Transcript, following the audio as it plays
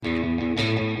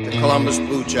Columbus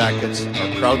Blue Jackets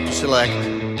are proud to select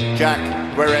Jack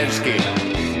Werenski,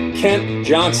 Kent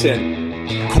Johnson,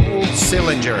 Cole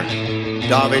Sillinger,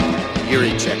 David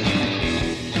Jiricek.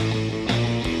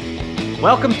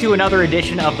 Welcome to another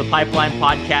edition of the Pipeline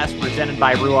Podcast presented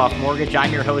by Ruoff Mortgage.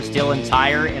 I'm your host, Dylan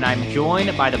Tyrer, and I'm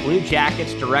joined by the Blue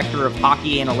Jackets Director of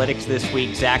Hockey Analytics this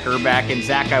week, Zac Urback. And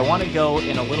Zac, I want to go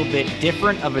in a little bit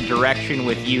different of a direction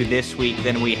with you this week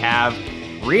than we have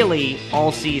really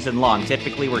all season long.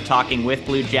 Typically, we're talking with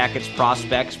Blue Jackets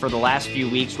prospects. For the last few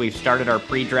weeks, we've started our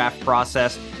pre-draft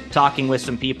process, talking with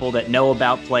some people that know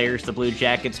about players the Blue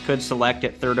Jackets could select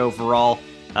at third overall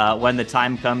when the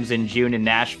time comes in June in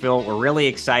Nashville. We're really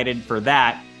excited for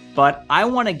that. But I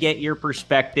want to get your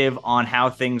perspective on how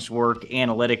things work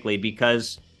analytically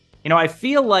because, I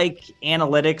feel like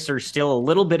analytics are still a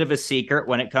little bit of a secret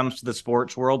when it comes to the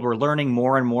sports world. We're learning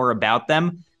more and more about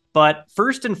them. But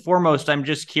first and foremost, I'm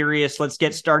just curious, let's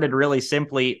get started really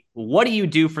simply. What do you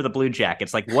do for the Blue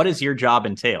Jackets? What does your job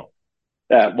entail?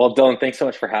 Well, Dylan, thanks so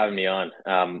much for having me on.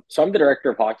 So I'm the director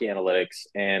of hockey analytics.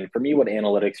 And for me, what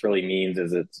analytics really means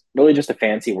is it's really just a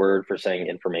fancy word for saying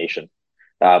information.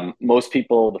 Most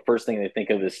people, the first thing they think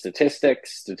of is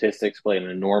statistics. Statistics play an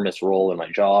enormous role in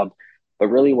my job. But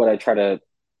really what I try to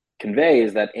convey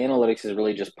is that analytics is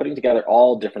really just putting together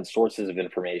all different sources of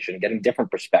information, getting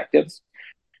different perspectives,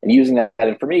 and using that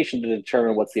information to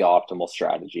determine what's the optimal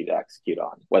strategy to execute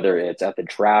on, whether it's at the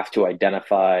draft to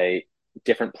identify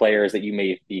different players that you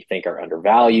may think are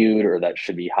undervalued or that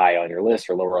should be high on your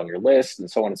list or lower on your list, and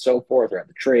so on and so forth, or at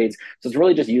the trades. So it's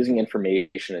really just using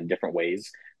information in different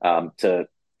ways to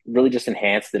really just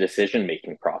enhance the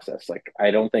decision-making process. I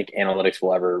don't think analytics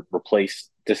will ever replace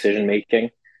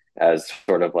decision-making as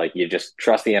sort of you just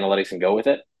trust the analytics and go with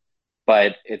it.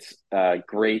 But it's a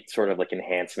great sort of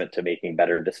enhancement to making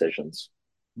better decisions.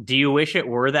 Do you wish it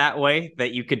were that way,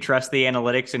 that you could trust the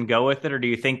analytics and go with it? Or do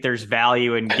you think there's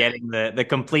value in getting the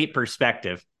complete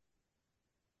perspective?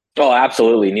 Oh,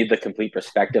 absolutely. Need the complete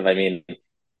perspective. I mean,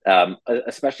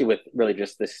 especially with really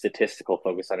just the statistical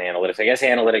focus on analytics. I guess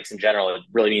analytics in general, it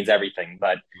really means everything.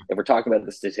 But if we're talking about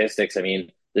the statistics, I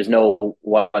mean, there's no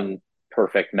one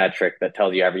perfect metric that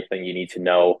tells you everything you need to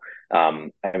know.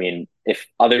 I mean, if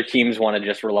other teams want to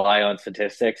just rely on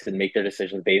statistics and make their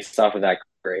decisions based off of that,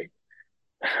 great.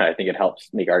 I think it helps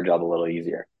make our job a little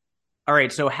easier. All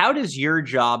right. So how does your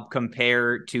job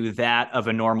compare to that of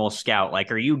a normal scout?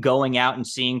 Are you going out and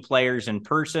seeing players in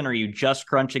person? Are you just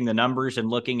crunching the numbers and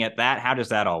looking at that? How does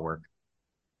that all work?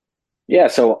 Yeah.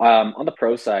 So on the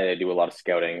pro side, I do a lot of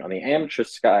scouting. On the amateur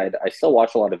side, I still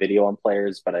watch a lot of video on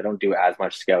players, but I don't do as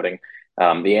much scouting.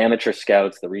 The amateur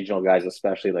scouts, the regional guys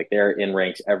especially, they're in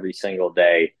ranks every single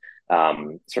day,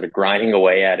 sort of grinding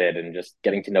away at it and just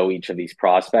getting to know each of these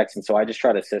prospects. And so I just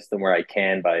try to assist them where I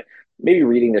can by maybe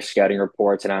reading their scouting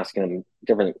reports and asking them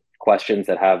different questions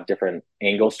that have different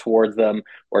angles towards them,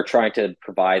 or trying to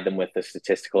provide them with the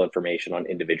statistical information on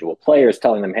individual players,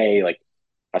 telling them, hey,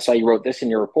 I saw you wrote this in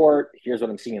your report. Here's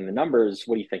what I'm seeing in the numbers.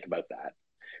 What do you think about that?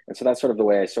 And so that's sort of the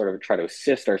way I sort of try to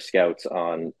assist our scouts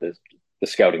on the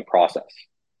scouting process.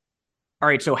 All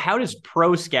right. So how does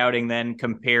pro scouting then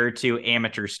compare to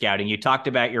amateur scouting? You talked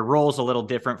about your roles a little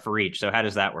different for each. So how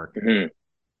does that work? Mm-hmm.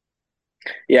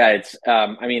 Yeah, it's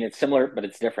similar, but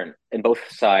it's different. In both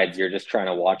sides, you're just trying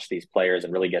to watch these players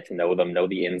and really get to know them, know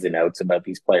the ins and outs about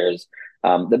these players.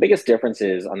 The biggest difference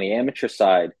is on the amateur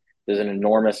side, there's an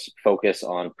enormous focus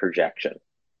on projection,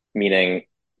 meaning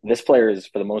this player is,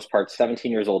 for the most part,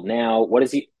 17 years old now. What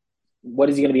is he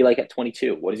going to be like at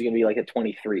 22? What is he going to be like at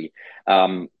 23?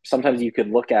 Sometimes you could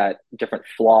look at different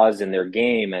flaws in their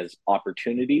game as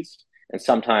opportunities, and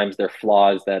sometimes they're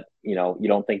flaws that, you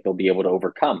don't think they'll be able to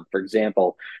overcome. For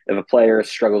example, if a player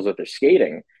struggles with their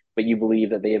skating, but you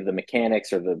believe that they have the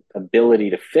mechanics or the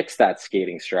ability to fix that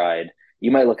skating stride,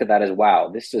 you might look at that as, wow,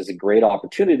 this is a great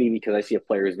opportunity because I see a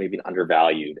player who's maybe an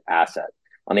undervalued asset.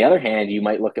 On the other hand, you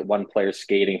might look at one player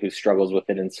skating who struggles with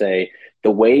it and say,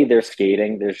 the way they're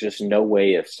skating, there's just no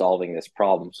way of solving this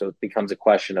problem. So it becomes a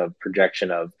question of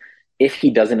projection of, if he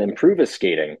doesn't improve his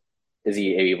skating, is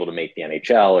he able to make the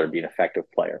NHL or be an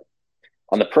effective player?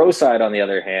 On the pro side, on the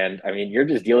other hand, I mean, you're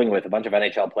just dealing with a bunch of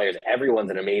NHL players.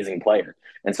 Everyone's an amazing player.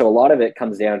 And so a lot of it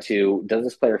comes down to, does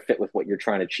this player fit with what you're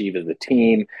trying to achieve as a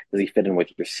team? Does he fit in with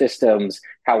your systems?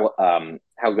 How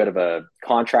good of a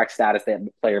contract status that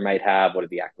player might have? What is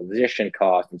the acquisition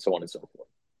cost? And so on and so forth.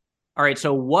 All right.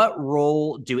 So what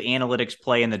role do analytics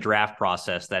play in the draft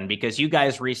process then? Because you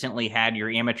guys recently had your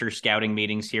amateur scouting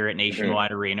meetings here at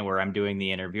Nationwide Arena, where I'm doing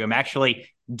the interview. I'm actually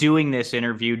doing this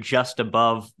interview just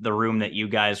above the room that you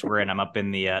guys were in. I'm up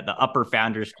in the Upper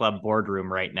Founders Club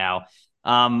boardroom right now.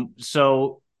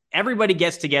 So everybody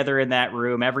gets together in that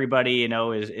room. Everybody,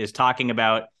 is talking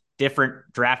about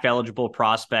different draft eligible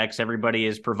prospects. Everybody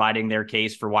is providing their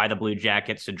case for why the Blue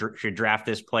Jackets should draft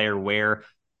this player.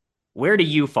 Where do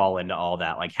you fall into all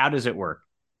that? Like, how does it work?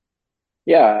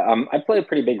 Yeah, I play a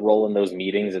pretty big role in those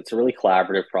meetings. It's a really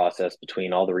collaborative process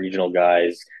between all the regional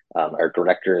guys, our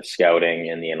director of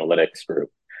scouting, and the analytics group.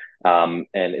 And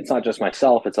it's not just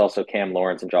myself, it's also Cam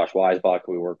Lawrence and Josh Weisbach,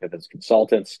 who we work with as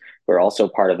consultants, who are also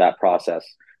part of that process.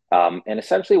 And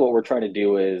essentially, what we're trying to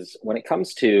do is, when it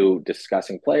comes to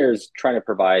discussing players, trying to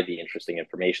provide the interesting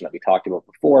information that we talked about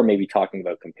before, maybe talking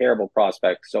about comparable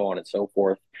prospects, so on and so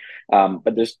forth.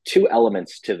 But there's two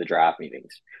elements to the draft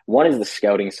meetings. One is the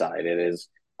scouting side. It is,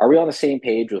 are we on the same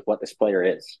page with what this player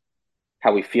is,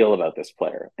 how we feel about this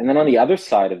player? And then on the other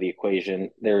side of the equation,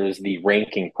 there's the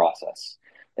ranking process.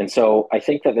 And so I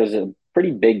think that there's a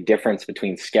pretty big difference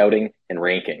between scouting and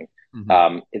ranking.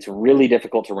 It's really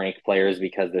difficult to rank players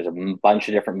because there's a bunch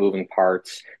of different moving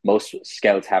parts. Most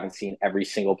scouts haven't seen every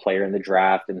single player in the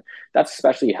draft, and that's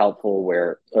especially helpful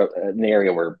where in the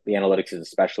area where the analytics is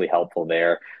especially helpful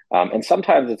there. And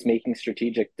sometimes it's making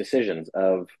strategic decisions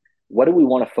of, what do we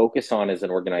want to focus on as an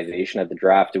organization at the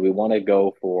draft? Do we want to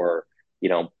go for,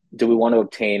 do we want to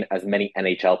obtain as many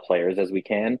NHL players as we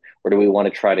can, or do we want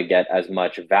to try to get as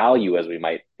much value as we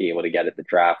might be able to get at the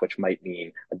draft, which might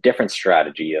mean a different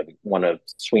strategy of want to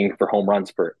swing for home runs,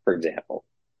 for example.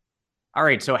 All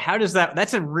right. So how does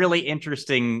that's a really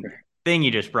interesting thing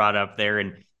you just brought up there.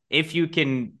 And if you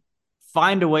can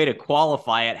find a way to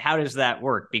qualify it, how does that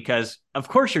work? Because of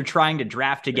course you're trying to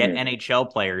draft to get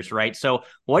NHL players, right? So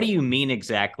what do you mean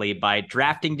exactly by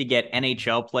drafting to get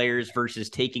NHL players versus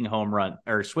taking home run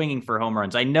or swinging for home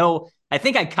runs? I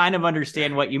think I kind of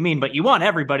understand what you mean, but you want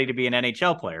everybody to be an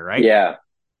NHL player, right? Yeah,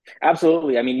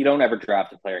 absolutely. I mean, you don't ever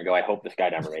draft a player and go, I hope this guy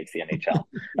never makes the NHL.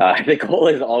 The goal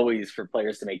is always for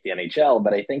players to make the NHL,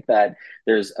 but I think that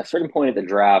there's a certain point at the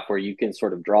draft where you can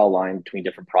sort of draw a line between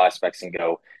different prospects and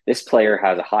go, this player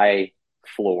has a high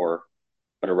floor,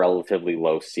 but a relatively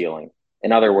low ceiling.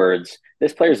 In other words,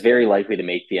 this player is very likely to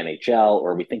make the NHL,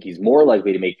 or we think he's more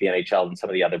likely to make the NHL than some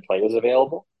of the other players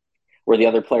available, where the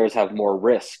other players have more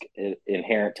risk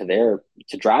inherent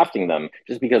to drafting them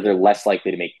just because they're less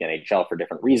likely to make the NHL for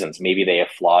different reasons. Maybe they have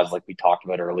flaws like we talked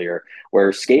about earlier,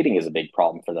 where skating is a big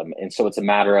problem for them. And so it's a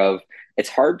matter of, it's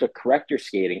hard to correct your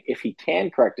skating. If he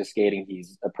can correct his skating,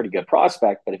 he's a pretty good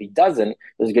prospect. But if he doesn't,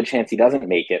 there's a good chance he doesn't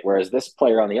make it. Whereas this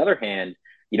player, on the other hand,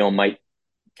 might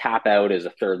tap out as a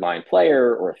third line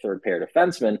player or a third pair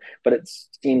defenseman, but it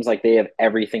seems like they have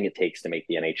everything it takes to make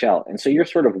the NHL. And so you're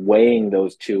sort of weighing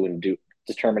those two and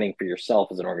determining for yourself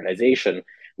as an organization,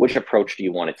 which approach do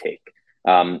you want to take?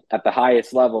 At the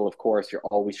highest level, of course, you're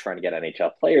always trying to get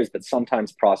NHL players, but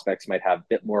sometimes prospects might have a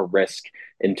bit more risk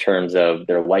in terms of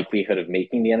their likelihood of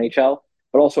making the NHL,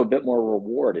 but also a bit more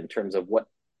reward in terms of what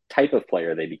type of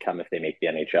player they become if they make the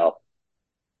NHL.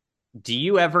 Do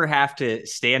you ever have to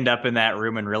stand up in that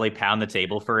room and really pound the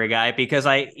table for a guy? Because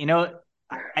I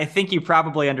think you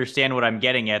probably understand what I'm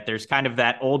getting at. There's kind of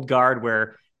that old guard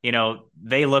where,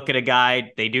 they look at a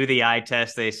guy, they do the eye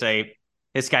test, they say,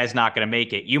 this guy's not going to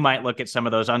make it. You might look at some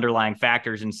of those underlying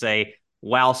factors and say,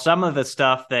 while some of the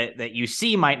stuff that you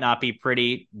see might not be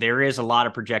pretty, there is a lot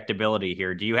of projectability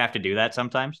here. Do you have to do that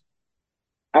sometimes?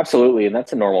 Absolutely. And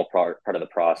that's a normal part of the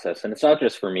process. And it's not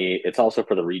just for me, it's also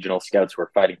for the regional scouts who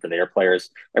are fighting for their players.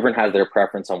 Everyone has their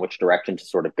preference on which direction to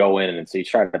sort of go in. And so you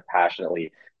try to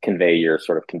passionately convey your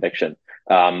sort of conviction.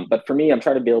 But for me, I'm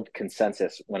trying to build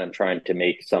consensus when I'm trying to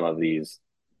make some of these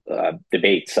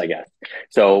debates, I guess.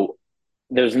 So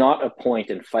there's not a point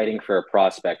in fighting for a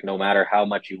prospect, no matter how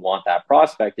much you want that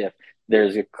prospect, if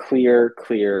there's a clear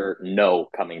no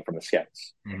coming from the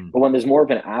scouts. But when there's more of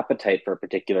an appetite for a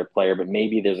particular player, but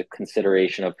maybe there's a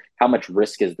consideration of how much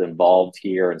risk is involved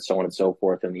here and so on and so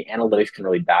forth, and the analytics can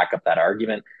really back up that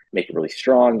argument, make it really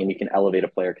strong, and you can elevate a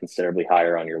player considerably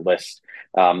higher on your list.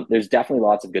 There's definitely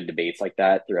lots of good debates like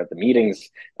that throughout the meetings.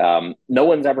 No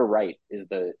one's ever right is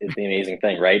the amazing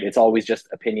thing, right? It's always just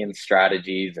opinions,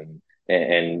 strategies,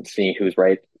 and seeing who's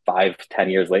right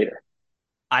 5-10 years later.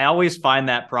 I always find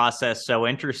that process so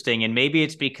interesting, and maybe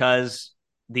it's because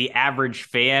the average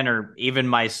fan or even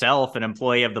myself, an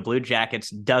employee of the Blue Jackets,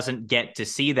 doesn't get to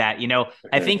see that.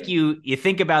 I think you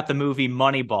think about the movie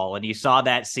Moneyball, and you saw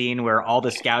that scene where all the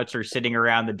scouts are sitting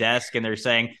around the desk and they're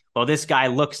saying, well, this guy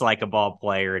looks like a ball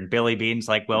player. And Billy Bean's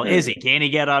like, well, is he? Can he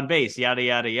get on base? Yada,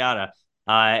 yada, yada.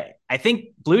 I think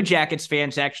Blue Jackets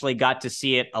fans actually got to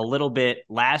see it a little bit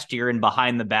last year, and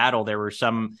Behind the Battle, there were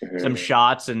some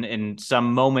shots and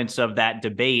some moments of that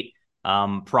debate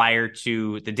prior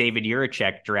to the David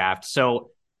Uracek draft.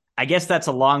 So I guess that's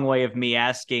a long way of me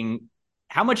asking,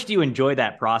 how much do you enjoy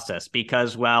that process?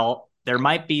 Because, well, there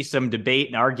might be some debate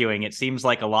and arguing. It seems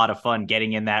like a lot of fun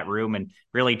getting in that room and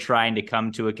really trying to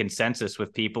come to a consensus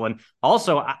with people. And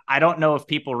also, I don't know if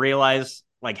people realize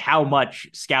like how much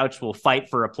scouts will fight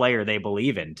for a player they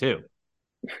believe in too.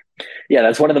 Yeah,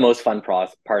 that's one of the most fun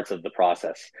parts of the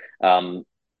process. Um,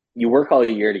 you work all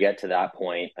year to get to that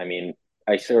point. I mean,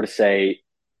 I sort of say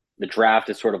the draft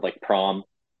is sort of like prom.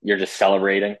 You're just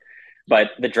celebrating.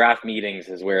 But the draft meetings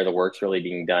is where the work's really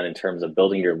being done in terms of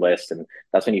building your list. And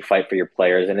that's when you fight for your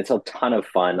players. And it's a ton of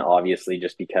fun, obviously,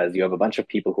 just because you have a bunch of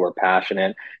people who are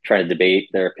passionate, trying to debate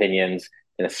their opinions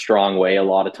in a strong way a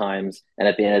lot of times. And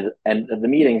at the end of the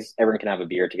meetings, everyone can have a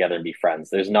beer together and be friends.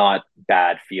 There's not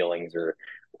bad feelings or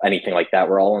anything like that.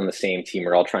 We're all on the same team.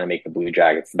 We're all trying to make the Blue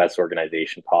Jackets the best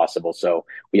organization possible. So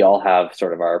we all have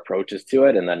sort of our approaches to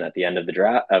it. And then at the end of the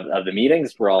draft of the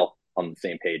meetings, we're all on the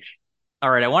same page. All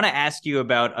right, I want to ask you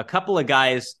about a couple of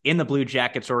guys in the Blue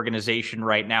Jackets organization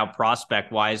right now,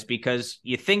 prospect-wise, because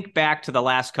you think back to the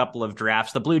last couple of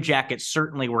drafts, the Blue Jackets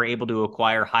certainly were able to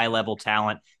acquire high-level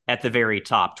talent at the very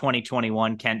top.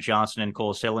 2021, Kent Johnson and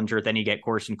Cole Sillinger. Then you get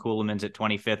Corson Ceulemans at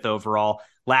 25th overall.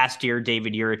 Last year,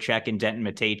 David Jiricek and Denton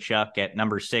Mateychuk at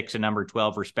number 6 and number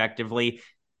 12, respectively.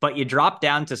 But you drop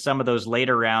down to some of those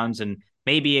later rounds and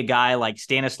maybe a guy like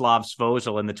Stanislav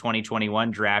Svozil in the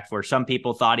 2021 draft, where some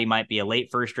people thought he might be a late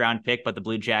first-round pick, but the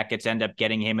Blue Jackets end up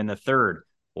getting him in the third.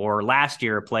 Or last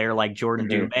year, a player like Jordan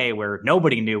Dumais, where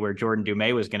nobody knew where Jordan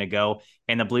Dumais was going to go,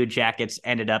 and the Blue Jackets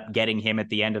ended up getting him at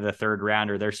the end of the third round.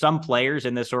 Are there some players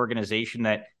in this organization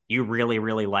that you really,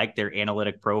 really like their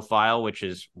analytic profile, which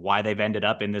is why they've ended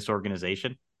up in this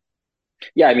organization?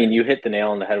 Yeah, I mean, you hit the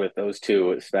nail on the head with those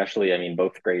two, especially. I mean,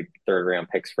 both great third round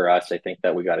picks for us. I think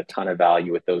that we got a ton of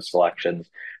value with those selections.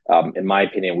 In my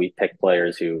opinion, we picked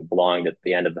players who belonged at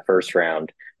the end of the first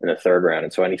round and the third round.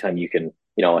 And so anytime you can,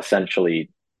 essentially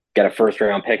get a first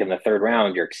round pick in the third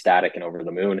round, you're ecstatic and over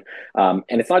the moon. And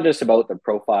it's not just about the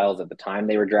profiles at the time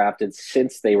they were drafted.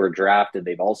 Since they were drafted,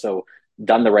 they've also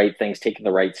done the right things, taken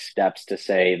the right steps to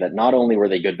say that not only were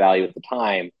they good value at the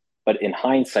time, but in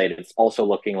hindsight, it's also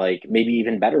looking like maybe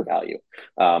even better value.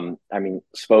 I mean,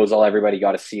 suppose everybody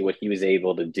got to see what he was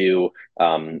able to do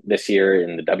this year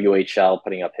in the WHL,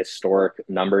 putting up historic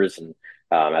numbers, and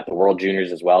at the World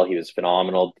Juniors as well. He was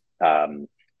phenomenal.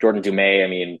 Jordan Dumais, I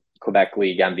mean, Quebec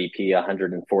League MVP,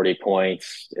 140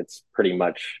 points. It's pretty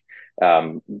much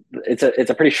it's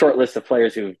a pretty short list of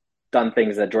players who've done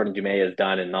things that Jordan Dumais has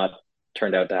done and not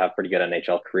turned out to have pretty good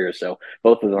NHL careers. So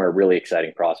both of them are really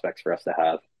exciting prospects for us to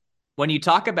have. When you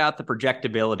talk about the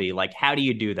projectability, like how do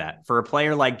you do that? For a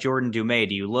player like Jordan Dumais,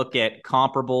 do you look at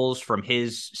comparables from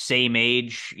his same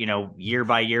age, year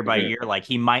by year by year? Like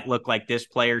he might look like this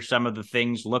player. Some of the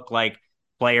things look like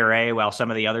player A, while some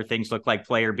of the other things look like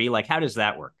player B. Like, how does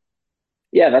that work?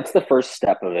 Yeah, that's the first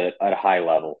step of it at a high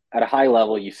level. At a high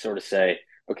level, you sort of say,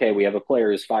 okay, we have a player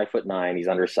who's 5'9", he's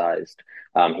undersized.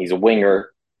 He's a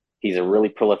winger. He's a really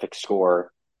prolific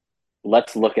scorer.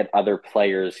 Let's look at other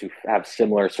players who have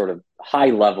similar sort of high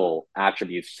level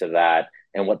attributes to that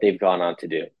and what they've gone on to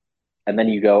do. And then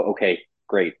you go, okay,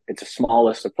 great. It's a small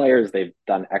list of players. They've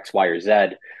done X, Y, or Z.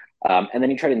 And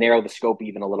then you try to narrow the scope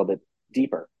even a little bit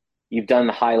deeper. You've done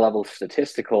the high level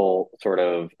statistical sort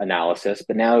of analysis,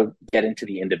 but now get into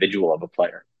the individual of a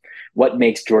player. What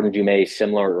makes Jordan Dumais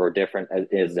similar or different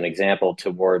is an example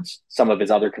towards some of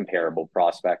his other comparable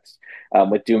prospects.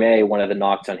 With Dumais, one of the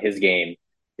knocks on his game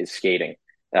is skating,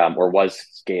 or was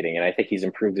skating. And I think he's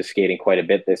improved his skating quite a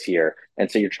bit this year. And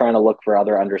so you're trying to look for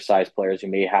other undersized players who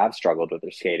may have struggled with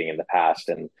their skating in the past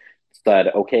and said,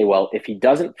 okay, well, if he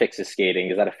doesn't fix his skating,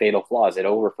 is that a fatal flaw? Is it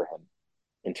over for him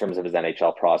in terms of his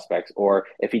NHL prospects? Or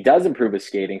if he does improve his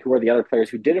skating, who are the other players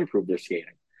who did improve their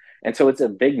skating? And so it's a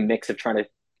big mix of trying to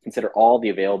consider all the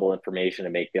available information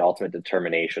and make the ultimate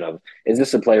determination of, is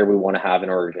this a player we want to have in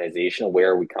our organization? Where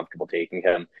are we comfortable taking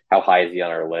him? How high is he on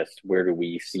our list? Where do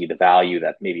we see the value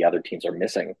that maybe other teams are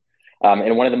missing?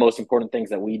 And one of the most important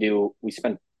things that we do, we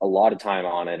spend a lot of time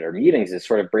on at our meetings, is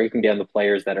sort of breaking down the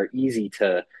players that are easy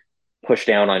to push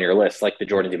down on your list, like the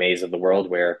Jordan Dumais of the world,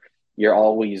 where you're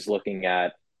always looking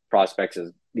at prospects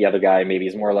as the other guy maybe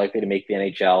is more likely to make the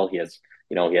NHL. He has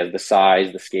the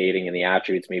size, the skating, and the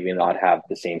attributes, maybe not have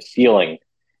the same ceiling,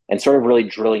 and sort of really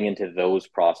drilling into those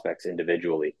prospects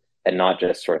individually and not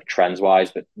just sort of trends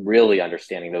wise, but really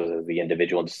understanding those as the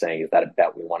individual and just saying, is that a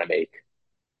bet we want to make?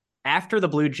 After the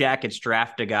Blue Jackets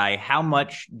draft a guy, how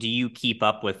much do you keep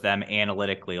up with them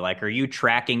analytically? Like, are you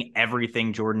tracking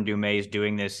everything Jordan Dumais is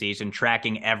doing this season,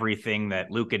 tracking everything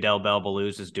that Luca Del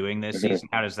Belbaluz is doing this season?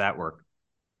 How does that work?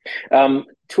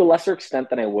 to a lesser extent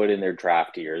than I would in their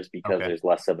draft years because Okay. there's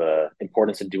less of a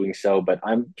importance in doing so. But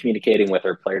I'm communicating with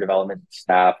our player development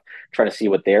staff, trying to see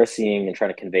what they're seeing and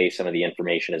trying to convey some of the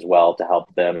information as well to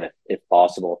help them if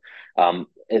possible.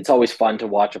 It's always fun to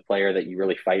watch a player that you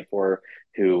really fight for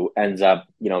who ends up,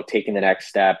 taking the next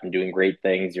step and doing great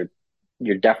things.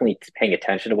 You're definitely paying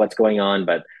attention to what's going on,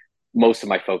 but most of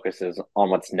my focus is on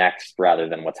what's next rather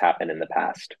than what's happened in the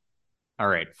past. All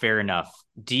right, fair enough.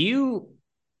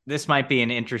 This might be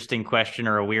an interesting question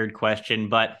or a weird question,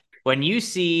 but when you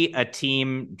see a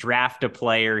team draft a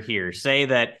player here, say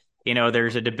that,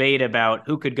 there's a debate about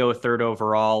who could go third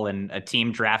overall and a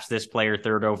team drafts this player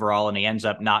third overall and he ends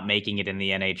up not making it in the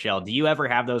NHL. Do you ever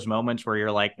have those moments where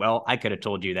you're like, well, I could have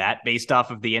told you that based off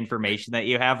of the information that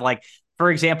you have? Like, for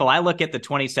example, I look at the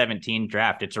 2017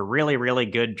 draft. It's a really, really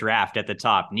good draft at the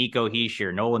top. Nico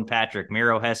Hischier, Nolan Patrick,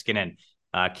 Miro Heiskanen,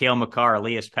 Cale Makar,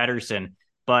 Elias Pettersson.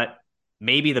 But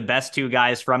maybe the best two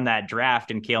guys from that draft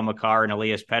in Cale Makar and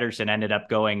Elias Pettersson ended up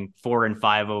going 4 and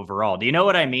 5 overall. Do you know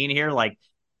what I mean here? Like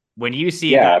when you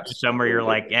see a guy somewhere, you're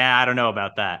like, yeah, I don't know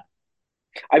about that.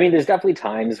 I mean, there's definitely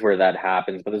times where that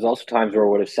happens, but there's also times where I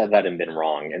would have said that and been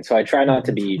wrong. And so I try not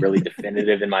to be really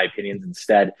definitive in my opinions.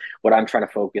 Instead, what I'm trying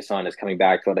to focus on is coming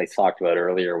back to what I talked about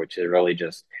earlier, which is really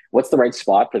just what's the right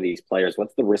spot for these players?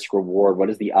 What's the risk reward? What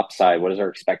is the upside? What is our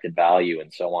expected value?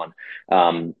 And so on.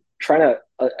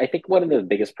 I think one of the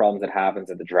biggest problems that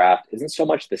happens at the draft isn't so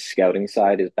much the scouting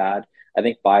side is bad. I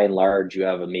think by and large, you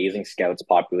have amazing scouts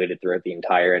populated throughout the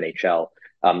entire NHL.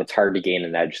 It's hard to gain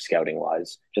an edge scouting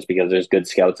wise, just because there's good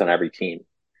scouts on every team.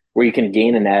 Where you can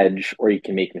gain an edge or you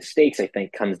can make mistakes, I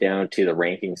think comes down to the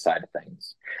ranking side of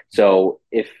things. So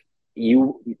if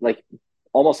you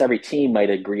almost every team might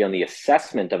agree on the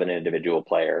assessment of an individual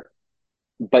player,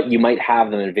 but you might have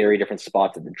them in very different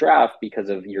spots at the draft because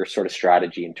of your sort of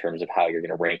strategy in terms of how you're going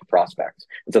to rank prospects.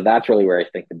 And so that's really where I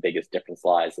think the biggest difference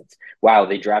lies. It's, wow,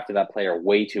 they drafted that player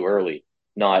way too early.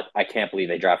 Not, I can't believe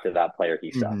they drafted that player.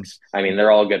 He sucks. Mm-hmm. I mean,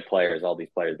 they're all good players, all these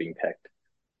players being picked.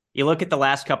 You look at the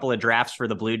last couple of drafts for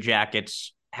the Blue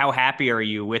Jackets. How happy are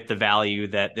you with the value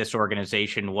that this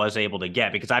organization was able to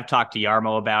get? Because I've talked to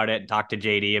Jarmo about it and talked to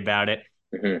JD about it.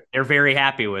 Mm-hmm. They're very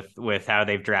happy with how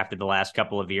they've drafted the last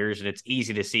couple of years. And it's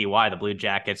easy to see why the Blue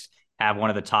Jackets have one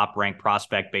of the top ranked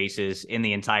prospect bases in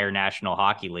the entire National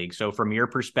Hockey League. So from your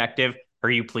perspective, are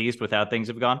you pleased with how things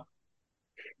have gone?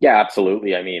 Yeah,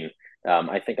 absolutely. I mean,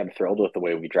 I think I'm thrilled with the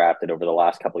way we drafted over the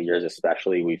last couple of years,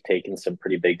 especially. We've taken some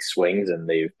pretty big swings and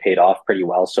they've paid off pretty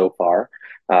well so far.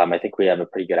 I think we have a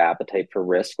pretty good appetite for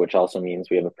risk, which also means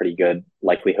we have a pretty good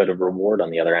likelihood of reward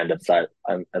on the other end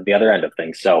of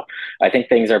things. So I think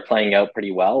things are playing out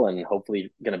pretty well and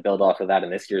hopefully going to build off of that in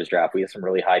this year's draft. We have some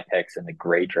really high picks in the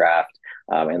great draft.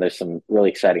 And there's some really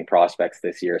exciting prospects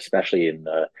this year, especially in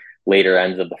the later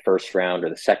ends of the first round or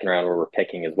the second round where we're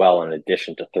picking as well, in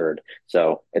addition to third.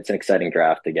 So it's an exciting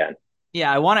draft again.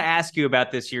 Yeah, I want to ask you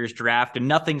about this year's draft and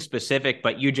nothing specific,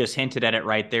 but you just hinted at it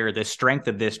right there. The strength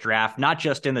of this draft, not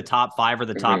just in the top 5 or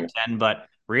the top 10, but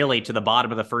really to the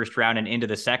bottom of the first round and into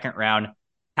the second round.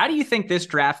 How do you think this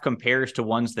draft compares to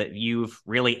ones that you've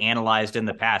really analyzed in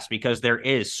the past? Because there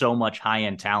is so much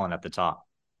high-end talent at the top.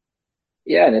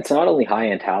 Yeah, and it's not only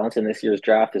high-end talent in this year's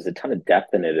draft, there's a ton of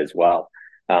depth in it as well.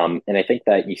 And I think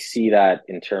that you see that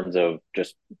in terms of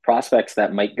just prospects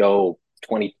that might go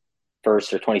 21st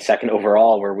or 22nd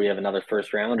overall, where we have another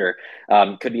first rounder,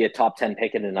 could be a top 10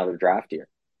 pick in another draft year.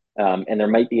 And there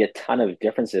might be a ton of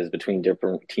differences between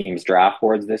different teams' draft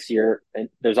boards this year. And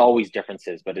there's always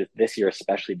differences, but this year,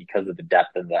 especially because of the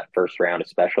depth of that first round,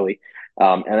 especially.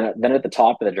 And then at the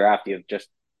top of the draft, you have just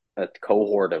a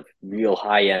cohort of real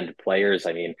high-end players.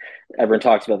 I mean, everyone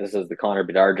talks about this as the Connor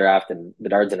Bedard draft, and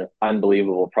Bedard's an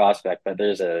unbelievable prospect, but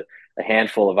there's a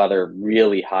handful of other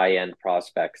really high-end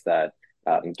prospects that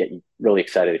get you really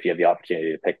excited if you have the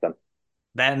opportunity to pick them.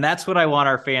 And that's what I want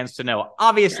our fans to know.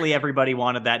 Obviously, everybody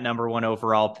wanted that number 1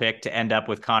 overall pick to end up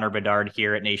with Connor Bedard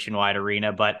here at Nationwide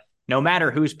Arena, but no matter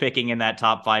who's picking in that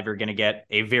top 5, you're going to get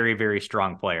a very, very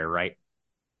strong player, right?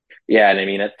 Yeah, and I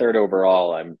mean, at 3rd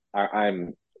overall,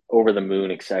 I'm over the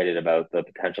moon excited about the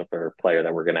potential for a player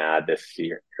that we're going to add this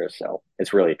year. So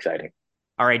it's really exciting.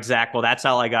 All right, Zach. Well, that's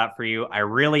all I got for you. I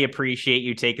really appreciate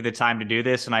you taking the time to do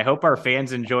this, and I hope our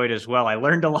fans enjoyed as well. I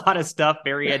learned a lot of stuff,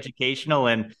 very educational,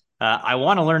 and I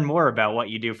want to learn more about what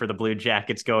you do for the Blue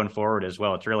Jackets going forward as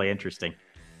well. It's really interesting.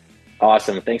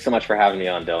 Awesome. Thanks so much for having me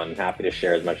on, Dylan. Happy to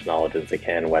share as much knowledge as I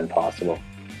can when possible.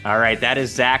 All right, that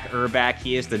is Zac Urback.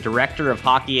 He is the Director of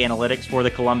Hockey Analytics for the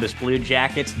Columbus Blue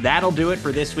Jackets. That'll do it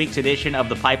for this week's edition of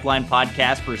the Pipeline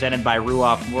Podcast presented by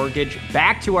Ruoff Mortgage.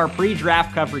 Back to our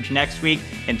pre-draft coverage next week.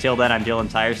 Until then, I'm Dylan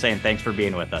Tyrer saying thanks for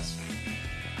being with us.